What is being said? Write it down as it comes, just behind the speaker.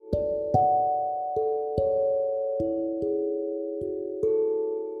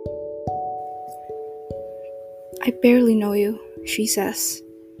I barely know you, she says,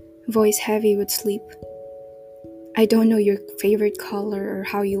 voice heavy with sleep. I don't know your favorite color or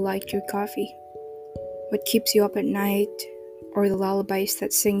how you like your coffee, what keeps you up at night, or the lullabies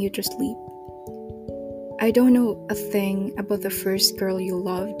that sing you to sleep. I don't know a thing about the first girl you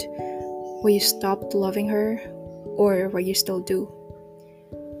loved, why you stopped loving her, or why you still do.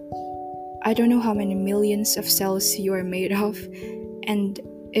 I don't know how many millions of cells you are made of, and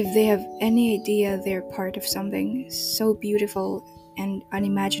if they have any idea they're part of something so beautiful and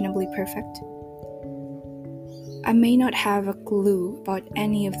unimaginably perfect. I may not have a clue about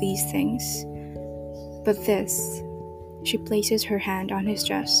any of these things, but this, she places her hand on his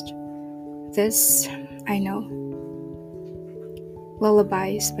chest. This, I know.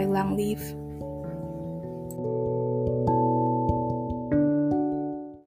 Lullabies by Leav.